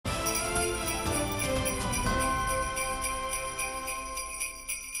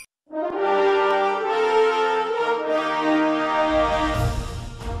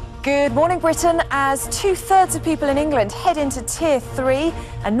Good morning, Britain. As two-thirds of people in England head into Tier 3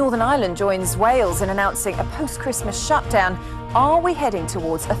 and Northern Ireland joins Wales in announcing a post-Christmas shutdown, are we heading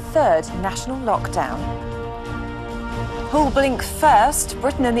towards a third national lockdown? Who'll blink first?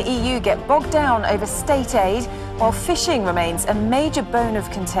 Britain and the EU get bogged down over state aid, while fishing remains a major bone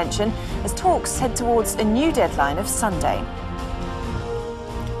of contention as talks head towards a new deadline of Sunday.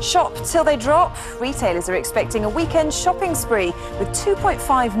 Shop till they drop. Retailers are expecting a weekend shopping spree with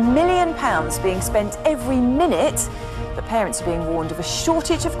 £2.5 million being spent every minute. But parents are being warned of a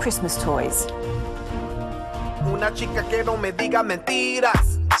shortage of Christmas toys. Una chica que no me diga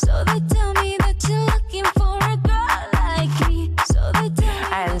mentiras. So they tell me that you're looking for a girl like me. So they tell me.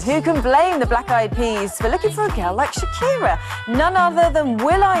 And who can blame the Black Eyed Peas for looking for a girl like Shakira? None other than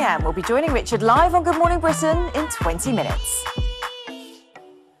will.i.am will be joining Richard live on Good Morning Britain in 20 minutes.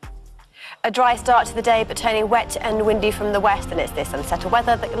 A dry start to the day, but turning wet and windy from the west, and it's this unsettled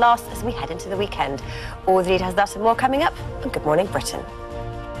weather that lasts as we head into the weekend. All the details, that and more coming up on Good Morning Britain.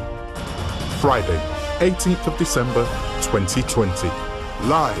 Friday, 18th of December 2020.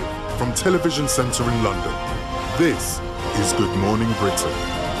 Live from Television Centre in London. This is Good Morning Britain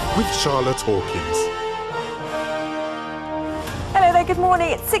with Charlotte Hawkins. Hello there, good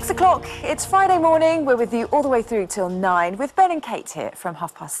morning. It's 6 o'clock. It's Friday morning. We're with you all the way through till 9 with Ben and Kate here from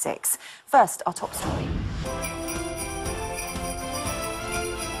 6:30. First, our top story.